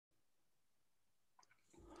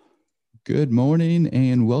Good morning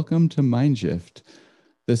and welcome to Mindshift.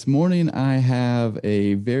 This morning, I have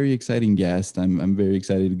a very exciting guest. I'm very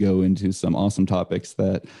excited to go into some awesome topics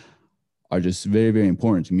that are just very, very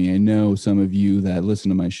important to me. I know some of you that listen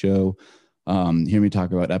to my show hear me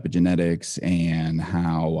talk about epigenetics and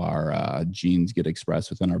how our genes get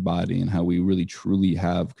expressed within our body and how we really truly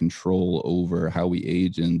have control over how we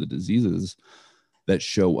age and the diseases that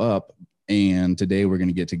show up. And today we're going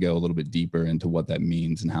to get to go a little bit deeper into what that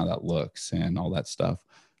means and how that looks and all that stuff.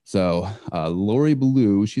 So, Lori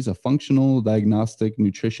Balue, she's a functional diagnostic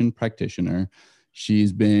nutrition practitioner.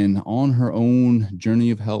 She's been on her own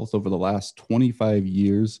journey of health over the last 25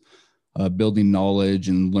 years, building knowledge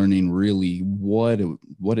and learning really what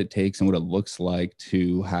it takes and what it looks like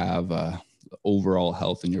to have overall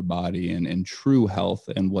health in your body and true health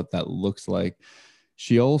and what that looks like.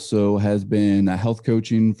 She also has been health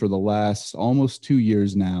coaching for the last almost 2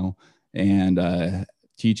 years now and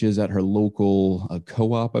teaches at her local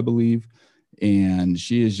co-op, I believe. And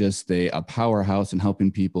she is just a powerhouse in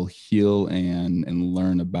helping people heal and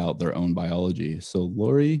learn about their own biology. So,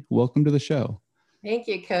 Lori, welcome to the show. Thank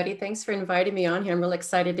you, Cody. Thanks for inviting me on here. I'm really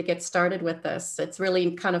excited to get started with this. It's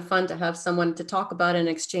really kind of fun to have someone to talk about and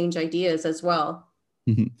exchange ideas as well.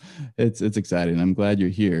 It's exciting. I'm glad you're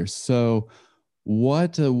here. So,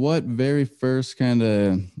 what very first kind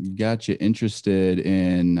of got you interested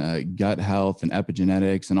in gut health and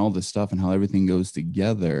epigenetics and all this stuff and how everything goes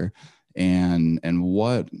together? And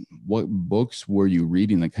what books were you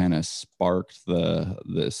reading that kind of sparked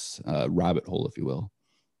this rabbit hole, if you will?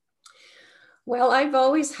 Well, I've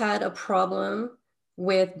always had a problem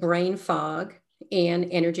with brain fog and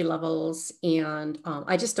energy levels. And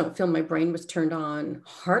I just don't feel my brain was turned on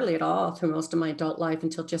hardly at all through most of my adult life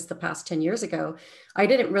until just the past 10 years ago. I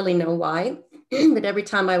didn't really know why, but every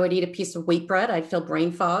time I would eat a piece of wheat bread, I'd feel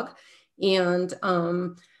brain fog. And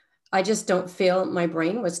I just don't feel my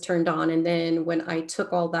brain was turned on. And then when I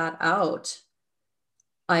took all that out,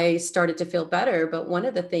 I started to feel better. But one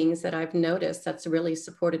of the things that I've noticed that's really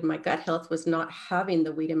supported my gut health was not having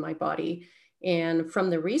the wheat in my body. And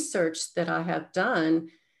from the research that I have done,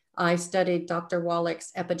 I studied Dr.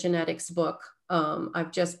 Wallach's epigenetics book. I'm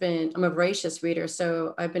a voracious reader.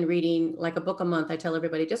 So I've been reading like a book a month. I tell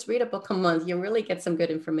everybody, just read a book a month. You really get some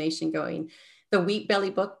good information going. The Wheat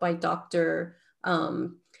Belly book by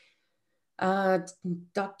um, uh,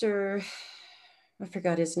 Dr. I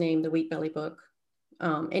forgot his name, the Wheat Belly book.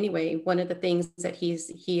 Anyway, one of the things that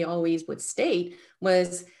he always would state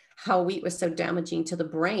was how wheat was so damaging to the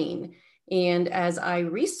brain. And as I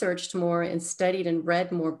researched more and studied and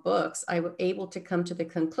read more books, I was able to come to the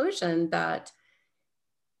conclusion that,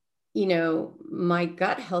 my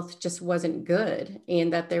gut health just wasn't good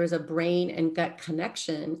and that there was a brain and gut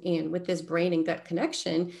connection. And with this brain and gut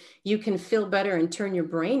connection, you can feel better and turn your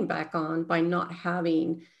brain back on by not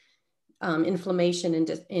having inflammation in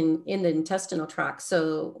the intestinal tract.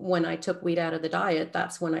 So when I took wheat out of the diet,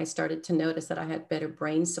 that's when I started to notice that I had better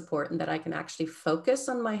brain support and that I can actually focus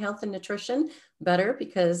on my health and nutrition better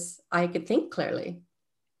because I could think clearly.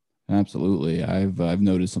 Absolutely. I've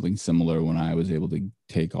noticed something similar when I was able to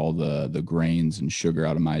take all the grains and sugar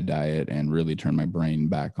out of my diet and really turn my brain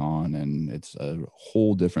back on. And it's a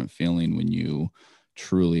whole different feeling when you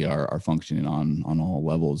truly are functioning on all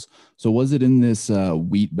levels. So was it in this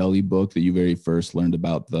Wheat Belly book that you very first learned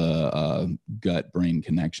about the gut brain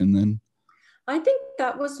connection then? I think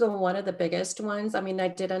that was one of the biggest ones. I mean, I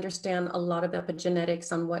did understand a lot of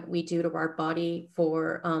epigenetics on what we do to our body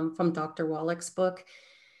from Dr. Wallach's book.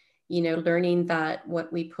 Learning that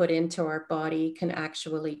what we put into our body can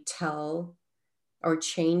actually tell or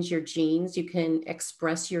change your genes. You can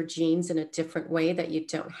express your genes in a different way that you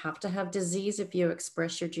don't have to have disease if you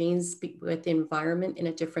express your genes with the environment in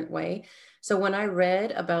a different way. So when I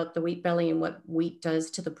read about the wheat belly and what wheat does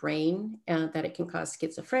to the brain, that it can cause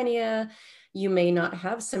schizophrenia, you may not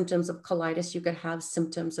have symptoms of colitis, you could have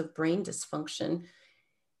symptoms of brain dysfunction.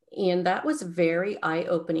 And that was very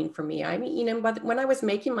eye-opening for me. I mean, but when I was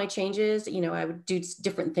making my changes, I would do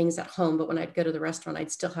different things at home, but when I'd go to the restaurant,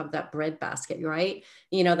 I'd still have that bread basket, right?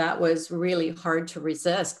 That was really hard to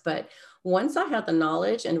resist. But once I had the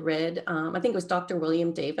knowledge and read, I think it was Dr.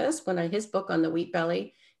 William Davis, his book on the wheat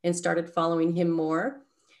belly, and started following him more.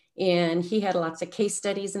 And he had lots of case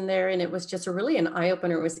studies in there. And it was just really an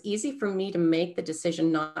eye-opener. It was easy for me to make the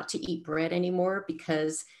decision not to eat bread anymore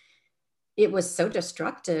because it was so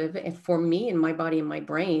destructive for me and my body and my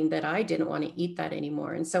brain that I didn't want to eat that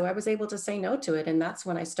anymore. And so I was able to say no to it. And that's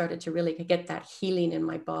when I started to really get that healing in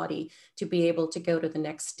my body to be able to go to the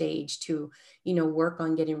next stage to, work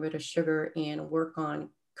on getting rid of sugar and work on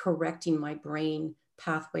correcting my brain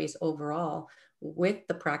pathways overall with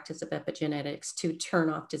the practice of epigenetics to turn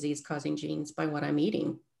off disease-causing genes by what I'm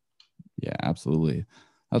eating. Yeah, absolutely.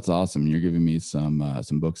 That's awesome. You're giving me some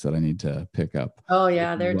books that I need to pick up. Oh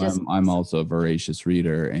yeah, they're just I'm awesome. also a voracious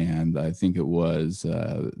reader, and I think it was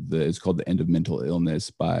it's called The End of Mental Illness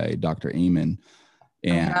by Dr. Amen, I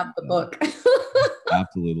and have the book.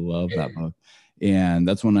 absolutely love that book. And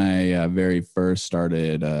that's when I very first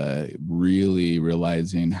started really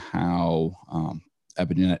realizing how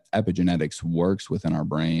epigenetics works within our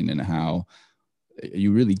brain, and how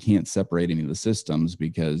you really can't separate any of the systems,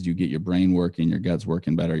 because you get your brain working, your gut's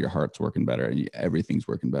working better, your heart's working better, and everything's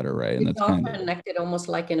working better, right? And It's that's all kind of, connected almost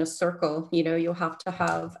like in a circle. You know, you have to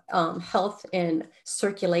have health and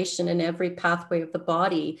circulation in every pathway of the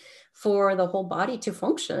body for the whole body to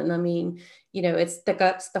function. I mean, you know, it's the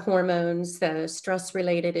guts, the hormones, the stress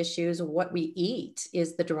related issues. What we eat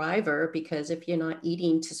is the driver, because if you're not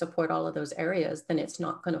eating to support all of those areas, then it's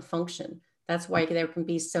not going to function. That's why there can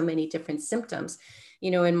be so many different symptoms.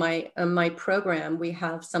 You know, in my program, we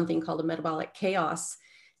have something called a metabolic chaos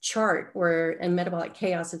chart, where and metabolic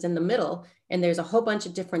chaos is in the middle, and there's a whole bunch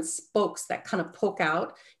of different spokes that kind of poke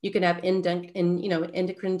out. You can have endocrine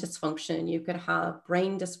dysfunction, you could have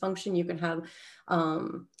brain dysfunction, you can have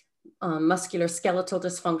muscular skeletal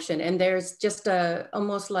dysfunction, and there's just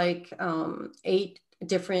almost like 8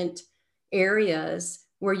 different areas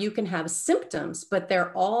where you can have symptoms, but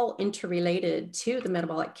they're all interrelated to the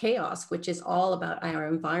metabolic chaos, which is all about our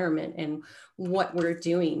environment and what we're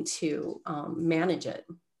doing to manage it.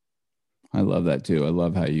 I love that too. I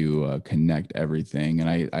love how you connect everything.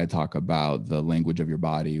 And I talk about the language of your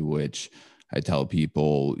body, which I tell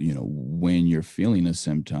people, you know, when you're feeling a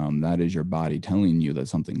symptom, that is your body telling you that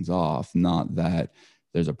something's off, not that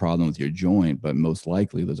there's a problem with your joint, but most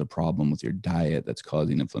likely there's a problem with your diet that's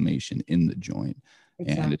causing inflammation in the joint.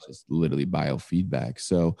 And it's Exactly. just literally biofeedback.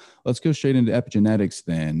 So let's go straight into epigenetics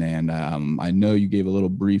then. And I know you gave a little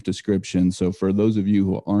brief description. So for those of you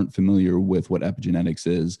who aren't familiar with what epigenetics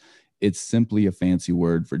is, it's simply a fancy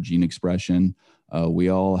word for gene expression. We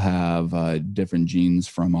all have different genes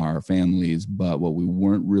from our families, but what we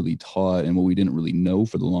weren't really taught and what we didn't really know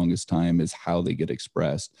for the longest time is how they get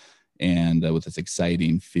expressed. And with this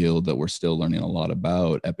exciting field that we're still learning a lot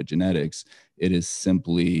about, epigenetics, it is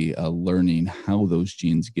simply learning how those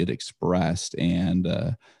genes get expressed. And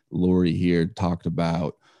Lori here talked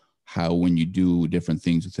about how when you do different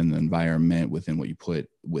things within the environment, within what you put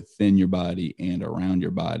within your body and around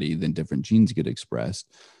your body, then different genes get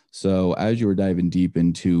expressed. So as you were diving deep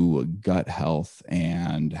into gut health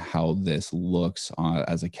and how this looks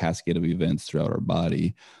as a cascade of events throughout our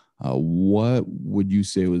body, what would you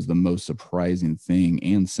say was the most surprising thing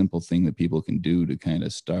and simple thing that people can do to kind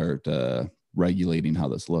of start regulating how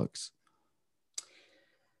this looks?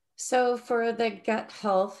 So for the gut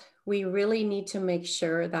health, we really need to make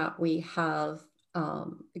sure that we have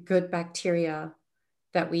good bacteria,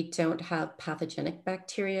 that we don't have pathogenic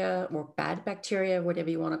bacteria or bad bacteria,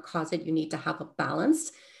 whatever you want to cause it. You need to have a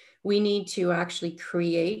balance. We need to actually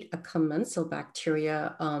create a commensal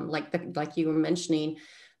bacteria, like you were mentioning.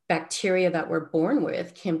 Bacteria that we're born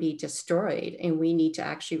with can be destroyed, and we need to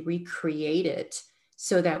actually recreate it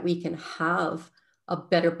so that we can have a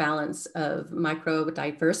better balance of microbe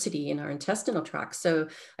diversity in our intestinal tract. So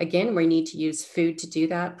again, we need to use food to do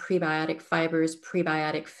that: prebiotic fibers,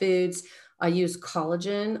 prebiotic foods. I use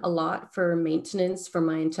collagen a lot for maintenance for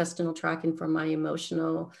my intestinal tract and for my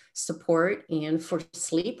emotional support and for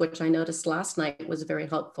sleep, which I noticed last night was very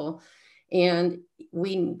helpful. And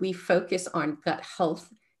we focus on gut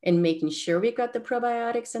health and making sure we've got the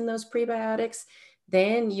probiotics and those prebiotics.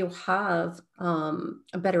 Then you have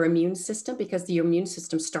a better immune system, because the immune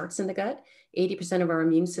system starts in the gut. 80% of our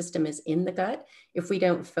immune system is in the gut. If we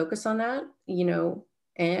don't focus on that, you know,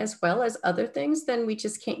 as well as other things, then we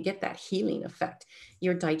just can't get that healing effect.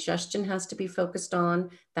 Your digestion has to be focused on.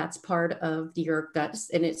 That's part of your guts,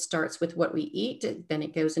 and it starts with what we eat. Then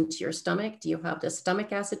it goes into your stomach. Do you have the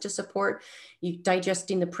stomach acid to support you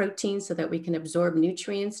digesting the protein so that we can absorb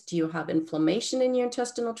nutrients? Do you have inflammation in your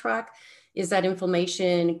intestinal tract? Is that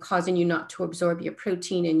inflammation causing you not to absorb your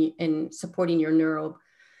protein and supporting your neural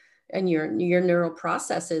and your neural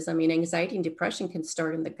processes? I mean, anxiety and depression can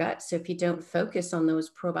start in the gut. So if you don't focus on those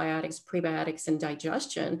probiotics, prebiotics, and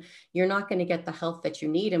digestion, you're not going to get the health that you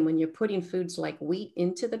need. And when you're putting foods like wheat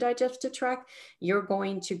into the digestive tract, you're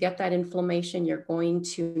going to get that inflammation. You're going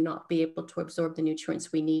to not be able to absorb the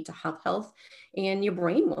nutrients we need to have health, and your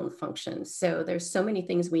brain won't function. So there's so many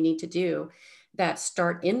things we need to do that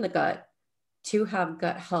start in the gut to have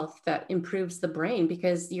gut health that improves the brain,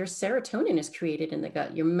 because your serotonin is created in the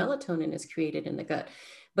gut, your melatonin is created in the gut.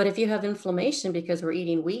 But if you have inflammation because we're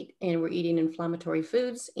eating wheat and we're eating inflammatory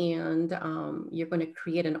foods, and you're going to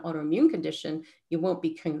create an autoimmune condition, you won't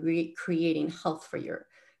be creating health for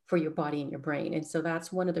your body and your brain. And so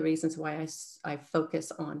that's one of the reasons why I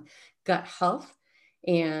focus on gut health.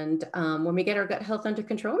 And when we get our gut health under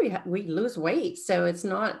control, we lose weight. So it's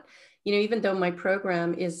not, even though my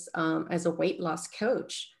program is as a weight loss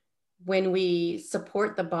coach, when we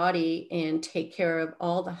support the body and take care of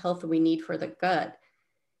all the health that we need for the gut,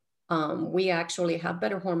 we actually have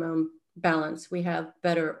better hormone balance. We have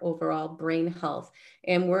better overall brain health,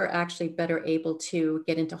 and we're actually better able to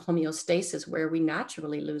get into homeostasis where we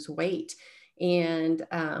naturally lose weight. And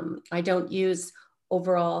I don't use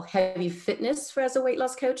overall heavy fitness as a weight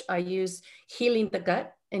loss coach. I use healing the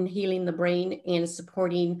gut and healing the brain and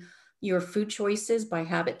supporting your food choices by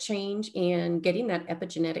habit change and getting that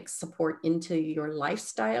epigenetic support into your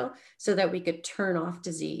lifestyle so that we could turn off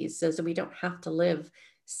disease, so that we don't have to live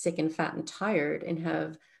sick and fat and tired and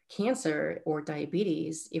have cancer or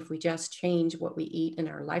diabetes if we just change what we eat in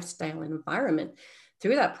our lifestyle and environment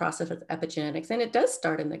through that process of epigenetics. And it does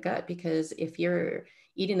start in the gut, because if you're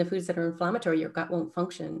eating the foods that are inflammatory, your gut won't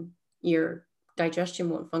function, your digestion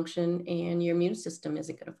won't function, and your immune system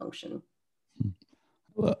isn't going to function.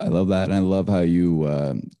 Well, I love that. And I love how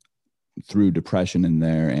you threw depression in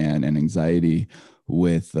there and anxiety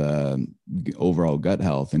with overall gut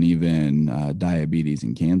health, and even diabetes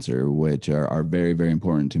and cancer, which are very, very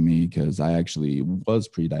important to me, because I actually was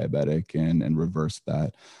pre-diabetic and reversed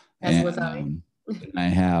that. As was I. And I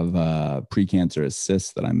have precancerous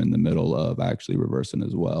cysts that I'm in the middle of actually reversing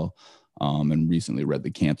as well. And recently read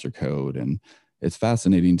the cancer code, and it's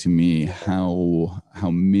fascinating to me how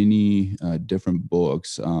many different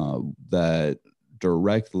books that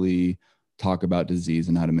directly talk about disease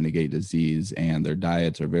and how to mitigate disease, and their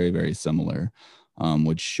diets are very, very similar,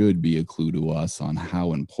 which should be a clue to us on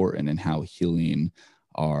how important and how healing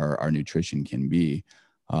our nutrition can be.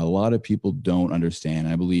 A lot of people don't understand.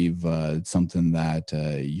 I believe it's something that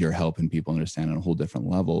you're helping people understand on a whole different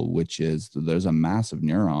level, which is there's a massive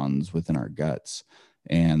neurons within our guts.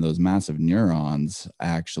 And those massive neurons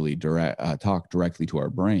actually talk directly to our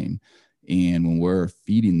brain. And when we're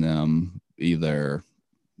feeding them either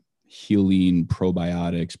healing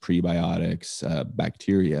probiotics, prebiotics,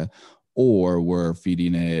 bacteria, or we're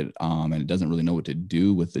feeding it and it doesn't really know what to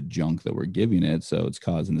do with the junk that we're giving it, so it's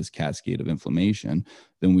causing this cascade of inflammation,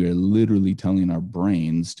 then we are literally telling our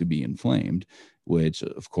brains to be inflamed, which,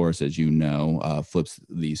 of course, as you know, flips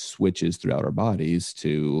these switches throughout our bodies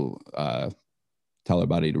to tell our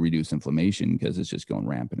body to reduce inflammation, because it's just going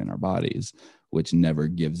rampant in our bodies, which never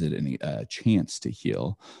gives it any chance to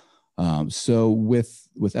heal. So with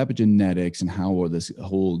epigenetics and how this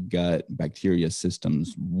whole gut bacteria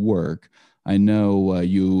systems work, I know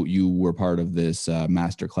you were part of this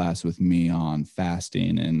master class with me on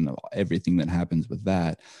fasting and everything that happens with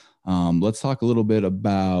that. Let's talk a little bit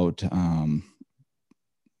about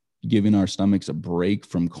giving our stomachs a break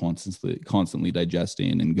from constantly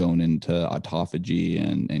digesting and going into autophagy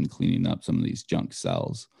and cleaning up some of these junk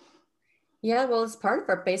cells. Yeah, well, it's part of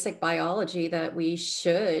our basic biology that we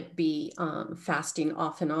should be fasting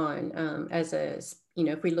off and on.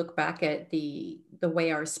 If we look back at the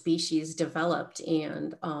way our species developed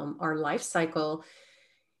and our life cycle,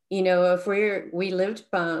 if we lived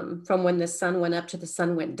from when the sun went up to the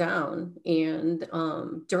sun went down, and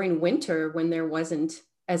during winter when there wasn't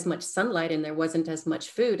as much sunlight and there wasn't as much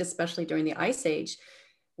food, especially during the ice age,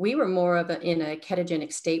 we were more in a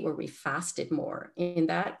ketogenic state where we fasted more, and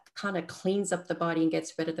that kind of cleans up the body and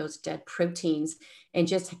gets rid of those dead proteins and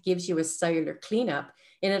just gives you a cellular cleanup.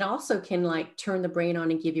 And it also can like turn the brain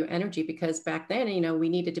on and give you energy, because back then, we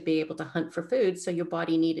needed to be able to hunt for food, so your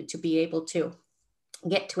body needed to be able to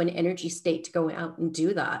get to an energy state to go out and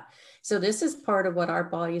do that. So this is part of what our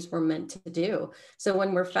bodies were meant to do. So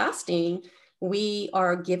when we're fasting, we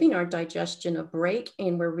are giving our digestion a break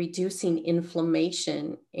and we're reducing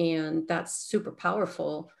inflammation. And that's super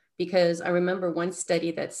powerful, because I remember one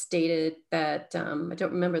study that stated that, I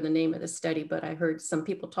don't remember the name of the study, but I heard some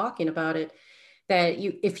people talking about it, that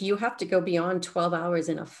if you have to go beyond 12 hours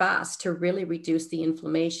in a fast to really reduce the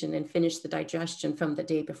inflammation and finish the digestion from the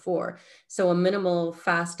day before. So a minimal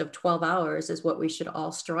fast of 12 hours is what we should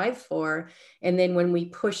all strive for. And then when we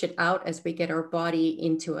push it out as we get our body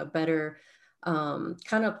into a better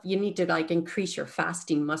kind of, you need to like increase your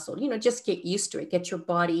fasting muscle, just get used to it, get your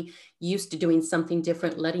body used to doing something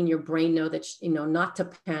different, letting your brain know that, not to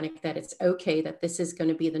panic, that it's okay, that this is going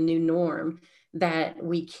to be the new norm, that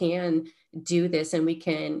we can do this and we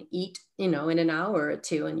can eat, in an hour or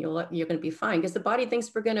two, and you're going to be fine, because the body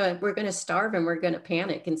thinks we're going to starve and we're going to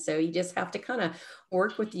panic. And so you just have to kind of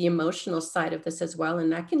work with the emotional side of this as well.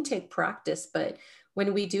 And that can take practice. But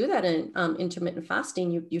when we do that in intermittent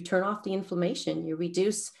fasting, you turn off the inflammation, you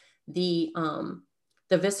reduce the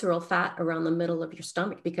visceral fat around the middle of your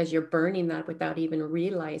stomach, because you're burning that without even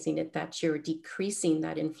realizing it, that you're decreasing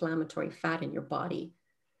that inflammatory fat in your body.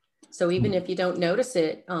 So even if you don't notice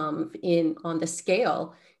it on the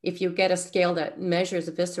scale, if you get a scale that measures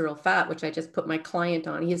visceral fat, which I just put my client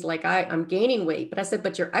on, he's like, I'm gaining weight. But I said,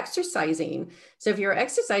 but you're exercising. So if you're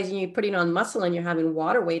exercising, you're putting on muscle and you're having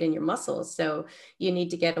water weight in your muscles. So you need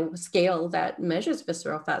to get a scale that measures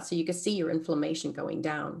visceral fat so you can see your inflammation going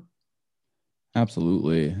down.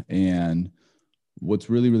 Absolutely. And what's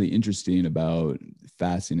really, really interesting about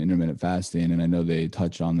fasting, intermittent fasting, and I know they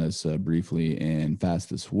touch on this briefly in Fast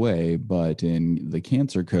This Way, but in the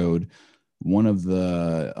cancer code, one of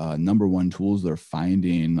the number one tools they're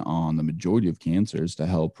finding on the majority of cancers to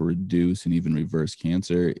help reduce and even reverse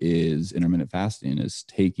cancer is intermittent fasting, is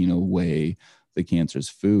taking away the cancer's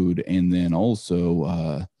food, and then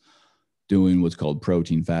also doing what's called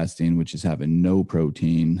protein fasting, which is having no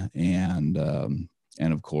protein, and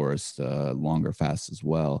of course longer fasts as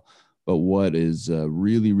well. But what is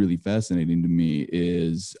really, really fascinating to me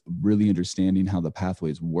is really understanding how the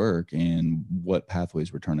pathways work and what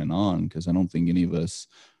pathways we're turning on, because I don't think any of us,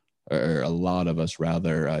 or a lot of us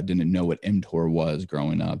rather, didn't know what mTOR was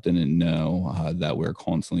growing up, didn't know that we're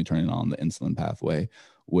constantly turning on the insulin pathway,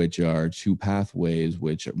 which are two pathways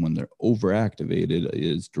which, when they're overactivated,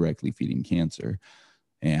 is directly feeding cancer.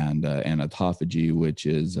 And autophagy, which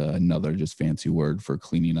is another just fancy word for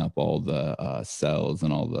cleaning up all the cells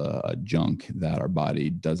and all the junk that our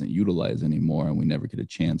body doesn't utilize anymore, and we never get a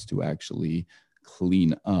chance to actually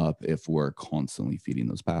clean up if we're constantly feeding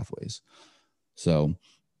those pathways. So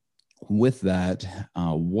with that,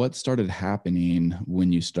 what started happening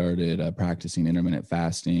when you started practicing intermittent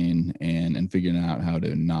fasting and figuring out how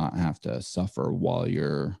to not have to suffer while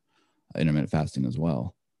you're intermittent fasting as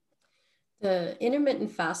well? The intermittent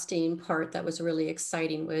fasting part that was really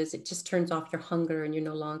exciting was it just turns off your hunger and you're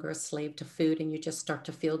no longer a slave to food, and you just start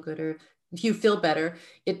to feel good, or you feel better.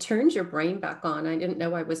 It turns your brain back on. I didn't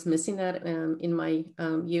know I was missing that in my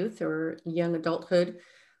youth or young adulthood.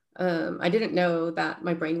 I didn't know that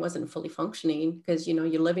my brain wasn't fully functioning, because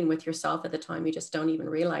you're living with yourself at the time. You just don't even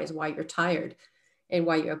realize why you're tired and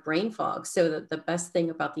why you have brain fog. So the best thing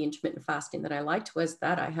about the intermittent fasting that I liked was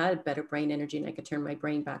that I had better brain energy and I could turn my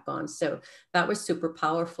brain back on. So that was super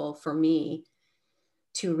powerful for me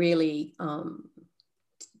to really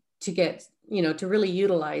to get to really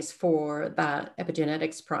utilize for that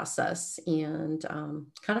epigenetics process. And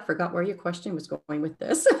kind of forgot where your question was going with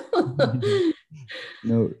this.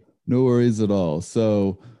 No, no worries at all.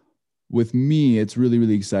 So with me, it's really,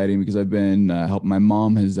 really exciting because I've been helping. My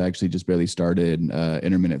mom has actually just barely started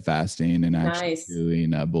intermittent fasting and actually Nice.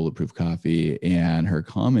 doing bulletproof coffee. And her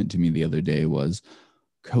comment to me the other day was,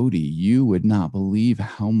 Cody, you would not believe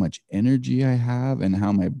how much energy I have and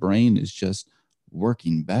how my brain is just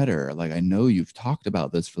working better. Like, I know you've talked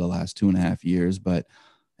about this for the last 2.5 years, but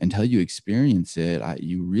until you experience it,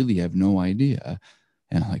 you really have no idea.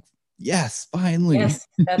 And I'm like, yes, finally. Yes,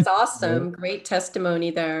 that's Yeah. awesome. Great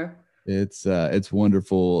testimony there. It's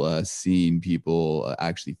wonderful seeing people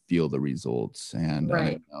actually feel the results, and I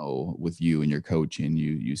Right. know with you and your coaching,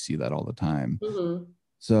 you see that all the time. Mhm.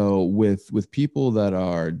 So with people that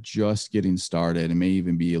are just getting started and may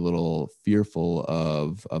even be a little fearful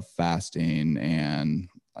of fasting, and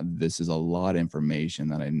this is a lot of information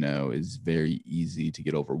that I know is very easy to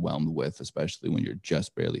get overwhelmed with, especially when you're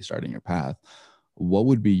just barely starting your path. What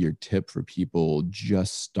would be your tip for people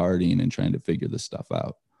just starting and trying to figure this stuff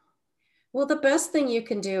out? Well, the best thing you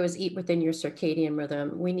can do is eat within your circadian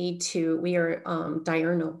rhythm. We are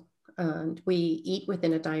diurnal, and we eat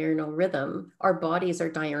within a diurnal rhythm. Our bodies are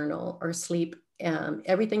diurnal, our sleep,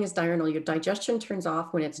 everything is diurnal. Your digestion turns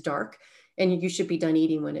off when it's dark, and you should be done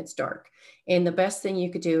eating when it's dark. And the best thing you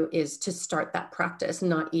could do is to start that practice,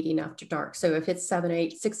 not eating after dark. So if it's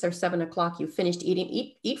 6 or 7 o'clock, you finished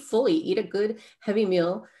eating, eat fully, eat a good heavy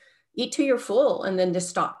meal, eat till you're full, and then just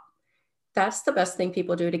stop. That's the best thing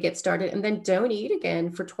people do to get started. And then don't eat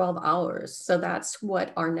again for 12 hours. So that's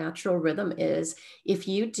what our natural rhythm is. If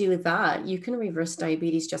you do that, you can reverse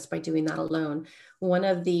diabetes just by doing that alone. One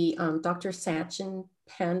of the Dr. Sachin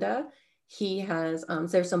Panda, He has,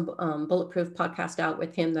 there's some Bulletproof podcast out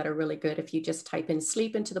with him that are really good. If you just type in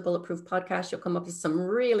sleep into the Bulletproof podcast, you'll come up with some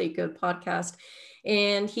really good podcast.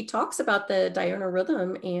 And he talks about the diurnal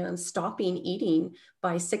rhythm and stopping eating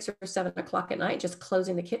by 6 or 7 o'clock at night, just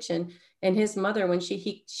closing the kitchen. And his mother, when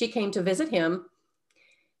she came to visit him,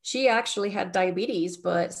 she actually had diabetes,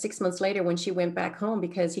 but 6 months later, when she went back home,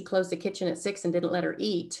 because he closed the kitchen at 6 and didn't let her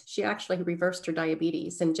eat, she actually reversed her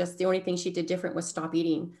diabetes. And just the only thing she did different was stop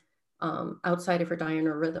eating outside of her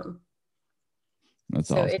diurnal rhythm. That's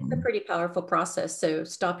So it's a awesome. pretty powerful process. So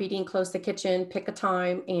stop eating, close the kitchen, pick a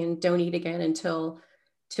time, and don't eat again until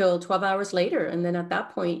till 12 hours later. And then at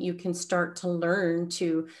that point, you can start to learn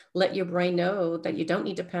to let your brain know that you don't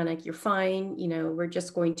need to panic. You're fine. You know, we're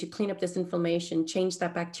just going to clean up this inflammation, change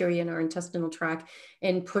that bacteria in our intestinal tract,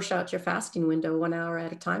 and push out your fasting window 1 hour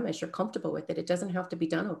at a time as you're comfortable with it. It doesn't have to be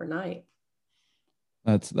done overnight.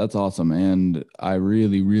 That's awesome. And I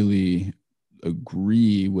really, really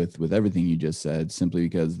agree with everything you just said, simply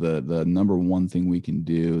because the number one thing we can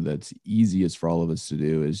do that's easiest for all of us to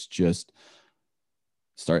do is just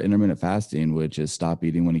start intermittent fasting, which is stop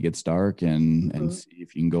eating when it gets dark and Mhm. see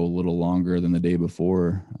if you can go a little longer than the day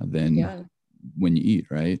before than Yeah, when you eat,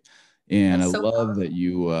 right? And I that's so love powerful. that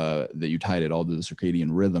you tied it all to the circadian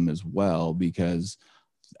rhythm as well, because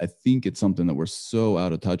I think it's something that we're so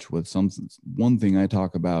out of touch with. One thing I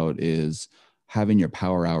talk about is having your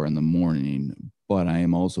power hour in the morning, but I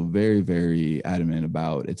am also very, very adamant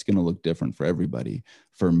about it's going to look different for everybody.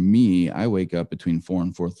 For me, I wake up between 4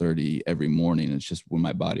 and 4:30 every morning. It's just when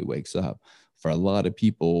my body wakes up. For a lot of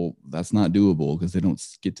people, that's not doable because they don't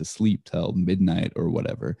get to sleep till midnight or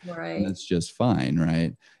whatever. And Right. that's just fine,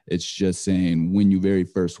 right? It's just saying when you very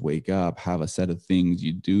first wake up, have a set of things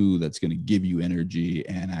you do that's going to give you energy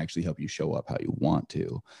and actually help you show up how you want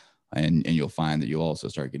to. And you'll find that you'll also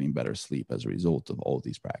start getting better sleep as a result of all of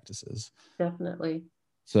these practices. Definitely.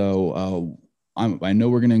 So I know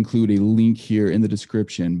we're going to include a link here in the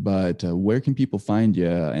description, but where can people find you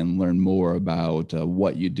and learn more about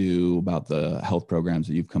what you do, about the health programs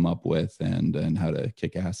that you've come up with, and how to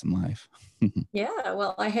kick ass in life? Yeah,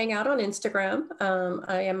 well, I hang out on Instagram.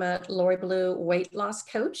 I am at Lori Balue Weight Loss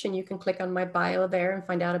Coach, and you can click on my bio there and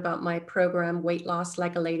find out about my program, Weight Loss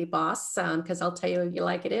Like a Lady Boss, because I'll tell you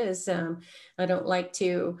like it is. I don't like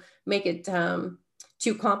to make it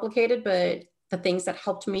too complicated, but the things that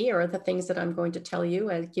helped me are the things that I'm going to tell you.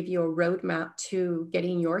 I give you a roadmap to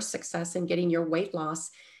getting your success and getting your weight loss.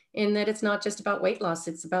 And that it's not just about weight loss,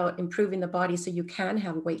 it's about improving the body so you can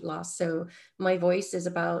have weight loss. So my voice is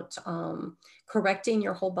about correcting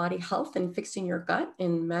your whole body health and fixing your gut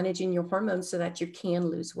and managing your hormones so that you can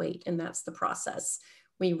lose weight. And that's the process.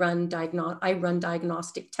 I run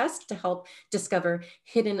diagnostic tests to help discover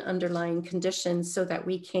hidden underlying conditions so that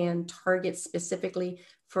we can target specifically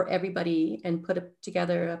for everybody and put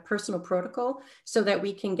together a personal protocol so that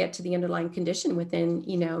we can get to the underlying condition within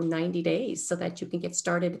 90 days so that you can get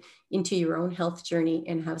started into your own health journey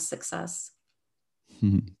and have success.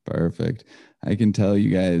 Perfect. I can tell you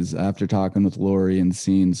guys after talking with Lori and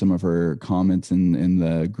seeing some of her comments in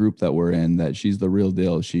the group that we're in that she's the real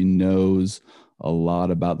deal. She knows a lot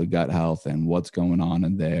about the gut health and what's going on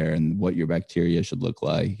in there and what your bacteria should look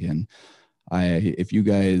like. And if you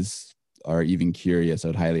guys are even curious, I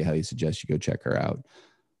would highly, highly suggest you go check her out.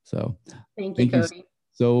 So Thank you, thank you Cody.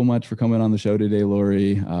 so much for coming on the show today,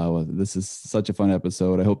 Lori. This is such a fun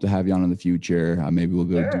episode. I hope to have you on in the future. Maybe we'll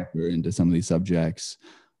go Sure. deeper into some of these subjects.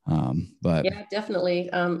 But Yeah, definitely.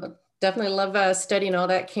 Definitely love studying all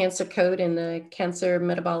that cancer code and the cancer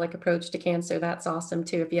metabolic approach to cancer. That's awesome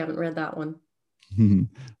too, if you haven't read that one.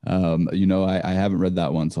 I haven't read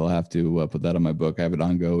that one, so I'll have to put that on my book. I have an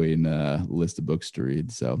ongoing list of books to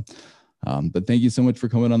read. So, but thank you so much for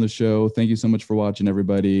coming on the show. Thank you so much for watching,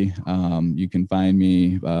 everybody. You can find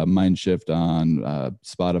me Mindshift on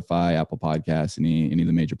Spotify, Apple Podcasts, any of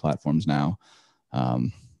the major platforms now.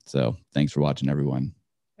 So thanks for watching, everyone.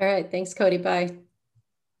 All right. Thanks, Cody. Bye.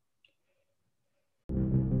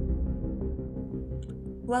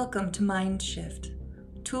 Welcome to Mind Shift,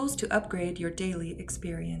 tools to upgrade your daily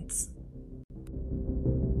experience.